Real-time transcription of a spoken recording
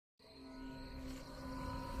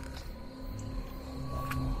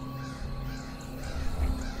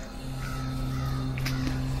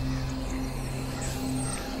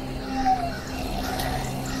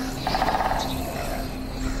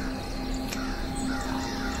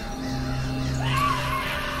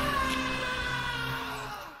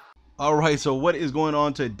All right, so what is going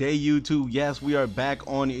on today, YouTube? Yes, we are back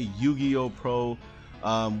on Yu-Gi-Oh Pro.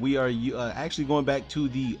 We are actually going back to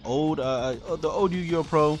the old Yu-Gi-Oh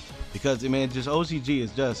Pro because man, just OCG is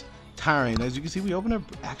just tiring. As you can see, we opened up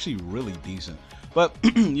actually really decent, but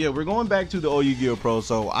yeah, we're going back to the old Yu-Gi-Oh Pro.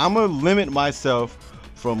 So I'm gonna limit myself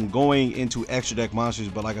from going into extra deck monsters.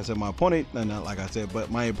 But like I said, my opponent, not like I said, but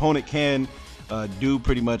my opponent can do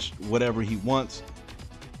pretty much whatever he wants.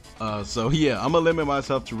 So yeah, I'm gonna limit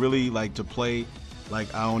myself to really like to play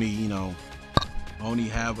like I only only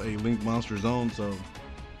have a linked monster zone. So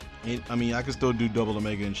I mean I can still do double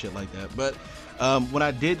omega and shit like that. But when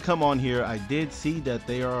I did come on here, I did see that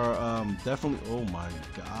they are definitely, oh my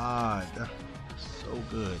god, so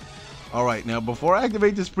good. All right, now before I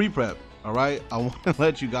activate this pre-prep, all right, I want to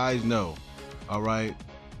let you guys know. All right,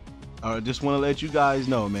 just want to let you guys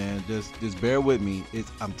know, man, just bear with me.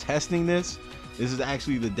 I'm testing this. This is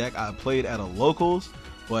actually the deck I played at a locals,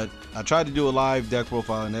 but I tried to do a live deck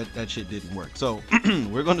profile and that shit didn't work. So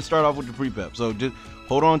we're going to start off with the pre-prep. So just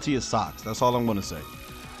hold on to your socks. That's all I'm going to say.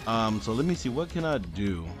 So let me see, what can I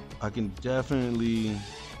do? I can definitely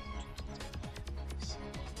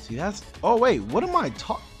see that's, oh wait, what am I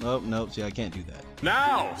talking? Oh no, see, I can't do that.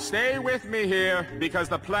 Now, stay with me here because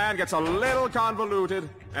the plan gets a little convoluted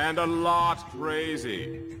and a lot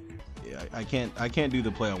crazy. Yeah, I can't do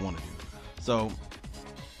the play I want to do. So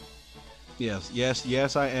yes,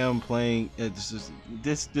 I am playing. This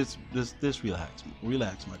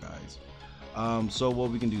relax, my guys. So what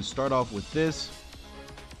we can do, start off with this.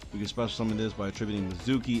 We can special summon this by attributing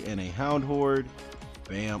Mizuki and a Hound Horde.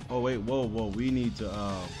 Bam. Oh wait, whoa, we need to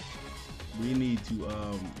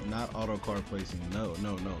not auto card placing. No.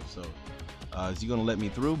 So is he gonna let me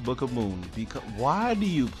through? Book of Moon. Because why do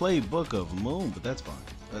you play Book of Moon? But that's fine.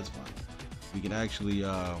 That's fine. We can actually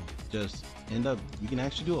just end up, we can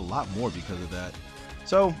actually do a lot more because of that.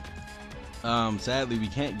 So sadly we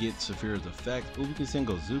can't get Saphira's effect. Oh, we can send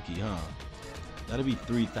Gozuki, huh? That'll be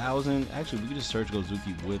 3,000. Actually, we can just search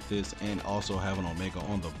Gozuki with this and also have an Omega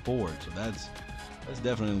on the board. So that's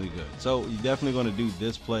definitely good. So you're definitely going to do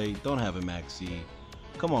this play. Don't have a Max C.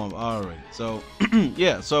 Come on. All right. So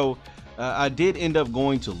yeah. So I did end up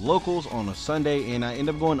going to locals on a Sunday, and I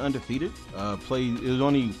ended up going undefeated. It was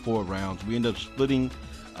only 4 rounds. We ended up splitting.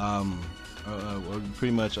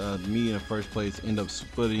 Pretty much me in the first place end up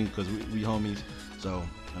splitting because we homies. So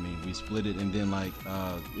I mean, we split it, and then like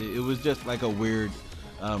it was just like a weird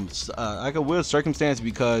circumstance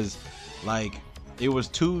because like there was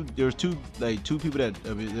two people that,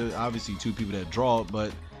 I mean, there were obviously 2 people that draw,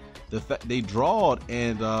 but they drawed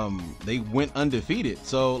and they went undefeated.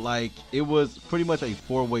 So like it was pretty much a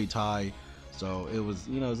 4-way tie. So it was,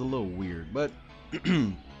 it was a little weird, but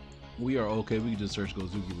we are okay. We can just search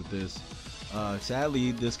Gozuki with this.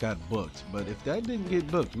 Sadly, this got booked, but if that didn't get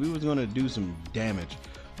booked, we was gonna do some damage.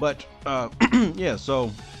 But yeah,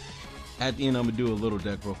 so at the end I'm gonna do a little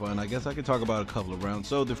deck profile, and I guess I could talk about a couple of rounds.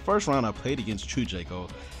 So the first round I played against YuGiOh,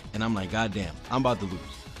 and I'm like, god damn, I'm about to lose.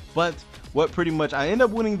 But what pretty much I end up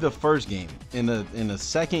winning the first game. In the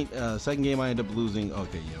second game I end up losing.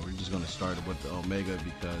 Okay, yeah, we're just gonna start it with the Omega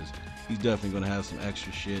because he's definitely gonna have some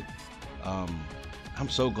extra shit. I'm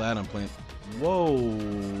so glad I'm playing. Whoa,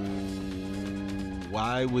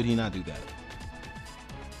 why would he not do that?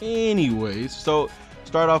 Anyways, so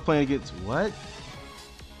start off playing against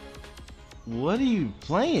what are you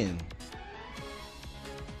playing?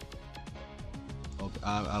 Okay,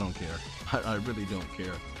 I don't care. I really don't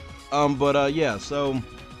care. But yeah, so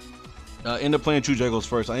end up playing YuGiOh's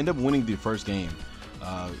first. I end up winning the first game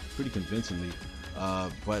pretty convincingly.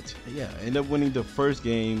 But yeah, I end up winning the first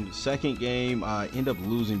game. Second game I end up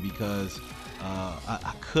losing because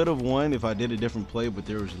I could have won if I did a different play, but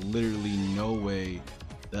there was literally no way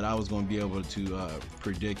that I was going to be able to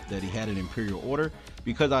predict that he had an Imperial Order,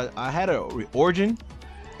 because I had a Origin,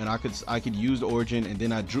 and I could use the Origin, and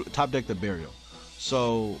then I top decked the Burial.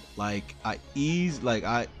 So like I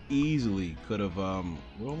easily could have what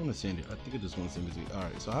do I want to send it? I think I just want to send it. All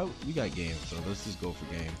right, so we got game, so let's just go for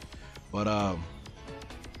game. But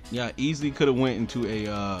yeah, I easily could have went into a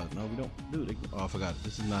no, we don't, dude. Oh, I forgot.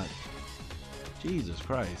 This is not, Jesus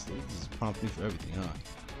Christ. This is prompting me for everything, huh?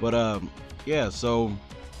 But yeah, so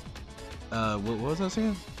what was I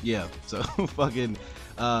saying? Yeah, so fucking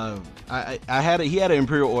he had an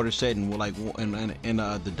Imperial Order set in like in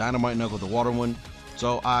the Dynamite Knuckle, the water one.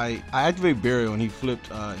 So I activated Burial and he flipped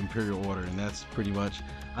Imperial Order, and that's pretty much,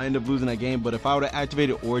 I ended up losing that game. But if I would have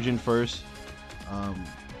activated Origin first, oh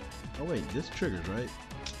wait, this triggers, right?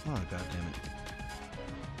 Oh god damn it.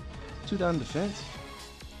 2 down defense.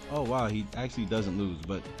 Oh wow, he actually doesn't lose,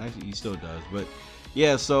 but actually he still does. But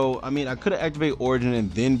yeah, so I mean, I could have activated Origin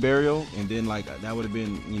and then Burial, and then like that would have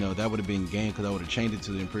been, you know, that would have been game because I would have changed it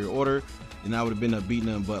to the Imperial Order, and I would have been up beating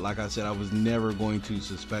him. But like I said, I was never going to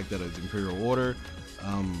suspect that it's Imperial Order.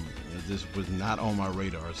 This was not on my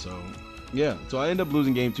radar. So yeah, so I ended up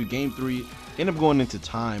losing game 2. Game 3 ended up going into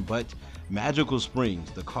time, but Magical Springs,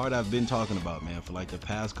 the card I've been talking about, man, for like the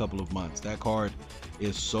past couple of months. That card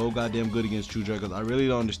is so goddamn good against True Dragons. I really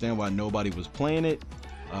don't understand why nobody was playing it.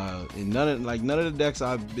 And none of the decks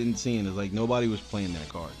I've been seeing is like nobody was playing that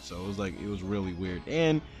card. So it was like, it was really weird.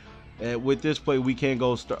 And with this play, we can't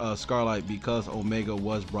go Scarlight because Omega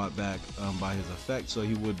was brought back by his effect, so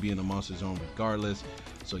he would be in the monster zone regardless.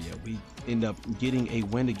 So yeah, we end up getting a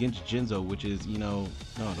win against JInzo, which is, you know,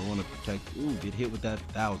 no, I don't want to protect. Ooh, get hit with that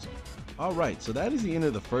 1,000. All right, so that is the end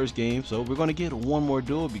of the first game. So we're going to get one more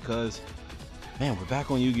duel because, man, we're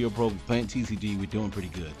back on Yu-Gi-Oh! Pro, playing TCG. We're doing pretty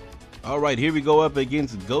good. All right, here we go up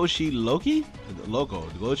against Goshi Goshi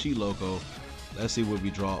Loco. Let's see what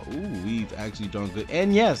we draw. Ooh, we've actually drawn good.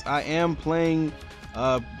 And yes, I am playing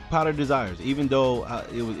Powder Desires, even though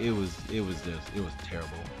it was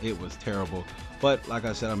terrible. It was terrible. But like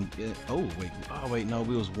I said, oh wait, no,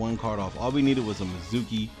 we was one card off. All we needed was a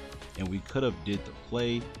Mizuki, and we could have did the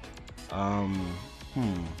play.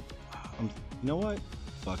 You know what?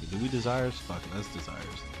 Fuck it. Do we Desires? Fuck it. Let's Desires.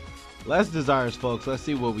 Let's Desires, folks. Let's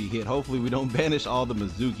see what we hit. Hopefully we don't banish all the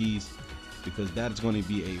Mizukis, because that is going to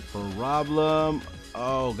be a problem.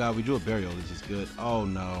 Oh god, we drew a Burial, which is good. Oh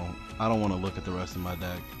no, I don't want to look at the rest of my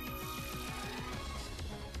deck.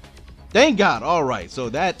 Thank god. All right, so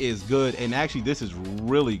that is good, and actually this is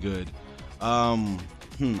really good. I'm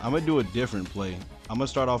gonna do a different play. I'm gonna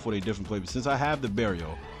start off with a different play, but since I have the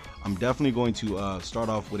Burial, I'm definitely going to start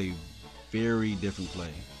off with a very different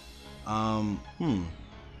play.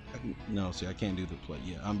 No, see, I can't do the play.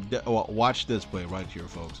 Yeah, watch this play right here,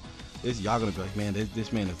 folks. Y'all gonna be like, man,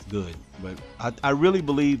 this man is good. But I really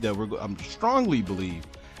believe that I'm strongly believe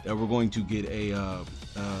that we're going to get a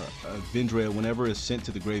Vendread whenever it's sent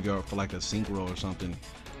to the graveyard for like a synchro or something,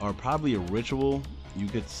 or probably a ritual. You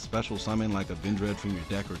get special summon like a Vendread from your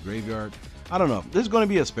deck or graveyard. I don't know. This is going to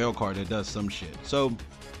be a spell card that does some shit. So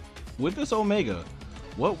with this Omega,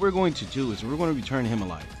 what we're going to do is we're going to return him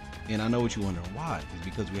alive. And I know what you're wondering why. It's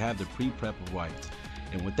because we have the pre-prep of whites.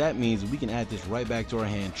 And what that means is we can add this right back to our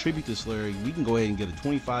hand, tribute to Slurry. We can go ahead and get a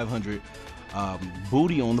 2,500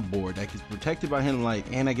 booty on the board that gets protected by Hidden Light,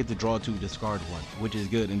 and I get to draw 2, discard 1, which is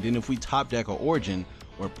good. And then if we top deck or Origin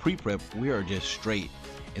or pre-prep, we are just straight.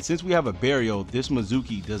 And since we have a Burial, this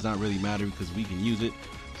Mizuki does not really matter because we can use it.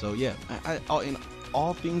 So yeah, in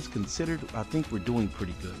all things considered, I think we're doing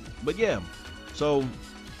pretty good. But yeah, so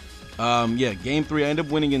yeah, game 3 I ended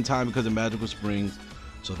up winning in time because of Magical Springs.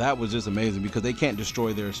 So that was just amazing because they can't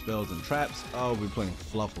destroy their spells and traps. Oh, we're playing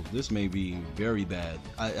Fluffles. This may be very bad.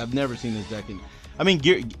 I've never seen this deck in. I mean,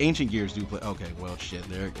 Ancient Gears do play. Okay, well, shit.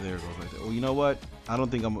 There it goes right there. Well, you know what? I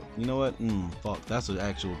don't think I'm. You know what? Fuck. That's an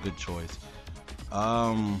actual good choice.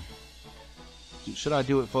 Should I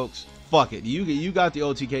do it, folks? Fuck it. You got the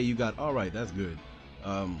OTK. You got. All right. That's good.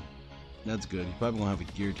 That's good. He's probably gonna have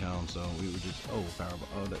a Gear Town, so we would just. Oh, Powerball.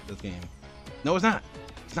 Oh, that's game. No, it's not.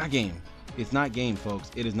 It's not game. It's not game, folks.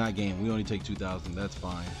 It is not game. We only take 2,000. That's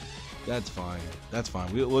fine. That's fine. That's fine.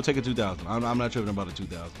 We'll take a 2,000. I'm not tripping about a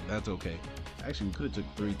 2,000. That's okay. Actually, we could have took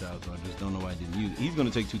 3,000. I just don't know why I didn't use it. He's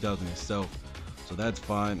gonna take 2,000 himself, so that's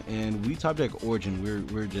fine. And we top deck Origin.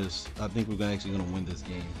 We're just. I think we're actually gonna win this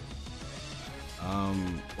game.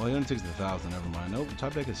 Well, he only takes the 1,000. Never mind. Nope.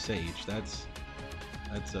 Top deck is Sage. That's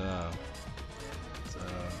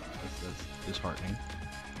disheartening.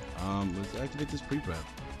 Let's activate this pre-prep.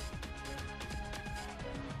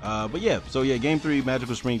 But yeah, so yeah, game 3,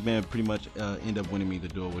 Magical Springs, man, pretty much end up winning me the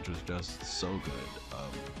duel, which was just so good.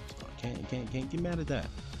 So I can't get mad at that.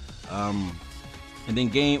 And then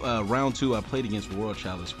round 2, I played against World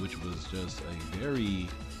Chalice, which was just a very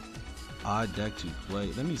odd deck to play.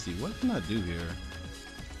 Let me see, what can I do here?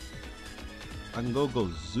 I can go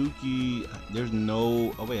Zuki. There's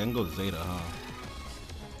no. Oh wait, I can go Zeta, huh?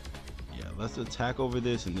 Yeah, let's attack over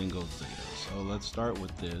this and then go Zeta. So let's start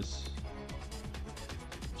with this.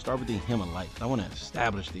 Start with the Himalite. I want to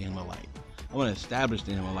establish the Himalite. I want to establish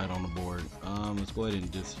the Himalite on the board. Let's go ahead and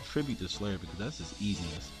distribute the Slayer because that's his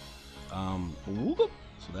easiest. So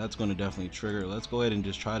that's going to definitely trigger. Let's go ahead and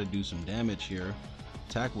just try to do some damage here.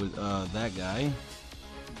 Attack with that guy.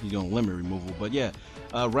 He's going limit removal. But yeah,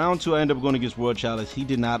 round 2 I ended up going against World Chalice. He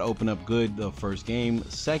did not open up good the first game.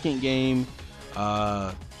 Second game,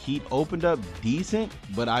 he opened up decent,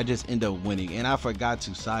 but I just ended up winning. And I forgot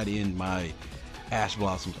to side in my Ash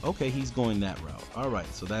Blossoms. Okay, he's going that route. All right,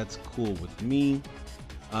 so that's cool with me.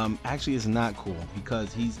 Actually, it's not cool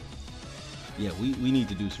because he's. Yeah, we need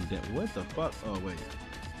to do some damage. What the fuck? Oh wait.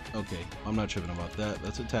 Okay, I'm not tripping about that.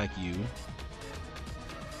 Let's attack you.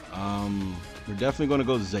 We're definitely going to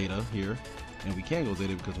go Zeta here, and we can't go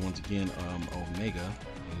Zeta because once again, Omega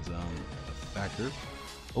is a factor.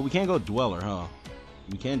 Oh, we can't go Dweller, huh?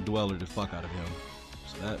 We can't Dweller the fuck out of him.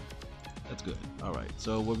 So that's good. All right.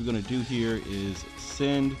 So what we're going to do here is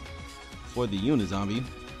send for the Unizombie,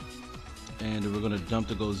 and we're going to dump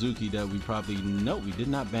the Gozuki that we probably we did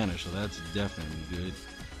not banish, so that's definitely good.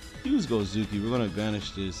 Use Gozuki. We're going to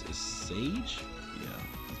banish this Sage. Yeah,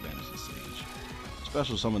 let's banish this Sage.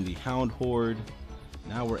 Special summon the Hound Horde.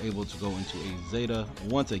 Now we're able to go into a Zeta.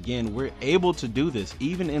 Once again, we're able to do this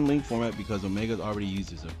even in Link format because Omega's already used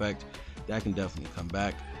his effect. That can definitely come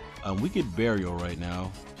back. We could Burial right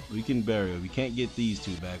now. We can Burial. We can't get these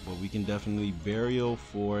two back, but we can definitely Burial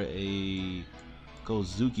for a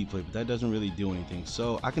Gozuki play, but that doesn't really do anything.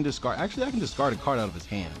 So I can discard. Actually, I can discard a card out of his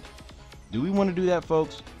hand. Do we want to do that,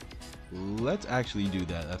 folks? Let's actually do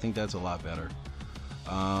that. I think that's a lot better.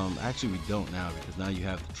 Actually we don't now because now you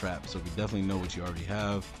have the trap, so we definitely know what you already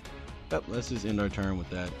have. Yep, let's just end our turn with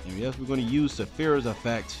that. And yes, we're going to use Saphira's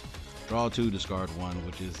effect. Draw 2, discard 1,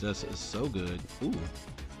 which is just so good. Ooh.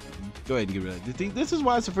 Go ahead and get rid of it. This is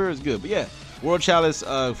why Saphira is good. But yeah, World Chalice,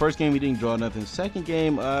 first game he didn't draw nothing. Second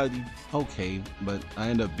game, okay, but I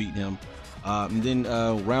ended up beating him. And then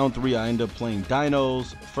round 3 I ended up playing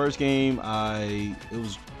Dinos. First game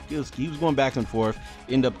he was going back and forth,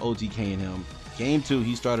 end up OTKing him. Game 2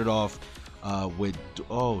 he started off with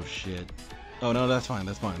oh shit. Oh no, that's fine.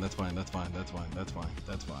 That's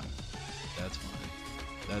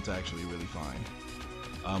actually really fine.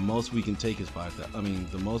 Most we can take is 5,000. I mean,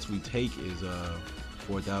 the most we take is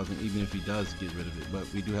 4,000, even if he does get rid of it.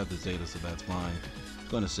 But we do have the Zeta, so that's fine.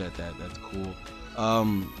 Gonna set that. That's cool.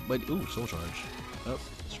 But ooh, Soul Charge. Oh,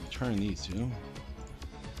 let's return these two.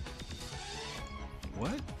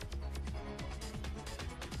 What?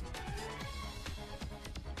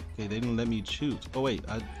 Okay, they didn't let me choose. Oh wait,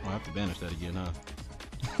 I have to banish that again,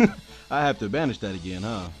 huh? I have to banish that again,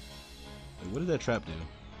 huh? Wait, what did that trap do?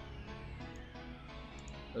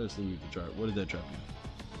 Let's see the chart. What did that trap do?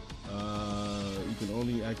 You can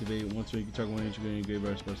only activate it once you can target one entry in your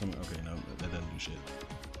graveyard spell summon. Okay, no, that doesn't do shit.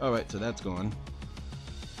 Alright, so that's gone.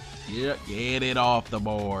 Yeah, get it off the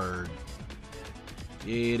board.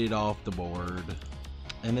 Get it off the board.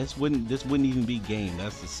 And this wouldn't even be game.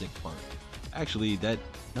 That's the sick part. Actually,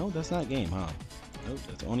 no, that's not game, huh? Nope,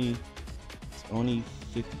 it's only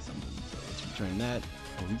 50 something. So let's return that.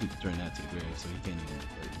 Oh, we could return that to the grave, so he can't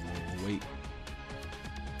even wait.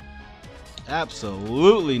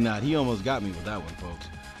 Absolutely not. He almost got me with that one, folks.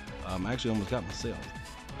 Actually almost got myself.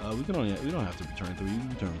 We don't have to return 3. We can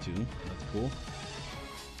return 2. That's cool.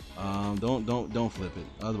 Don't flip it.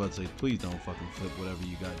 I was about to say, please don't fucking flip whatever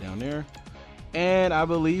you got down there. And I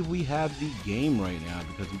believe we have the game right now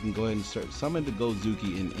because we can go ahead and start summon the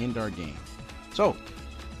Gozuki and end our game. So,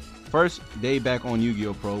 first day back on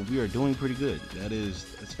Yu-Gi-Oh! Pro, we are doing pretty good.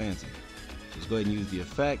 That's fancy. Let's go ahead and use the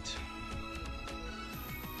effect.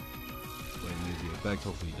 Go ahead and use the effect.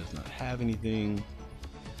 Hopefully he does not have anything.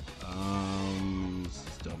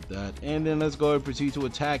 Let's dump that. And then let's go ahead and proceed to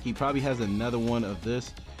attack. He probably has another one of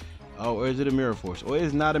this. Oh, or is it a Mirror Force? Or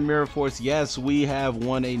is it not a Mirror Force? Yes, we have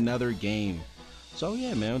won another game. So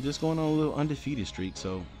yeah, man, just going on a little undefeated streak.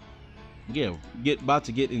 So yeah, about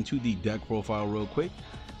to get into the deck profile real quick.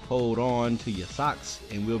 Hold on to your socks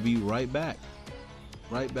and we'll be right back.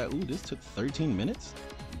 Ooh, this took 13 minutes.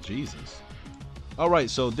 Jesus. All right,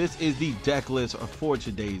 so this is the deck list for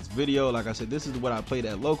today's video. Like I said, this is what I played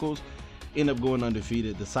at locals. End up going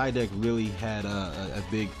undefeated. The side deck really had a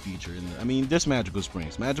big feature. I mean, this Magical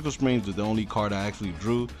Springs. Magical Springs was the only card I actually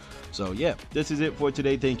drew. So yeah, this is it for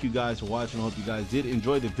today. Thank you guys for watching. I hope you guys did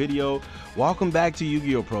enjoy the video. Welcome back to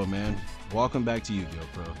Yu-Gi-Oh! Pro, man. Welcome back to Yu-Gi-Oh!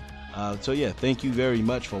 Pro. So yeah, thank you very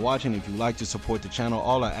much for watching. If you'd like to support the channel,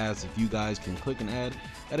 all I ask, if you guys can click an ad,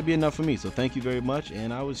 that'll be enough for me. So thank you very much,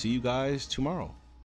 and I will see you guys tomorrow.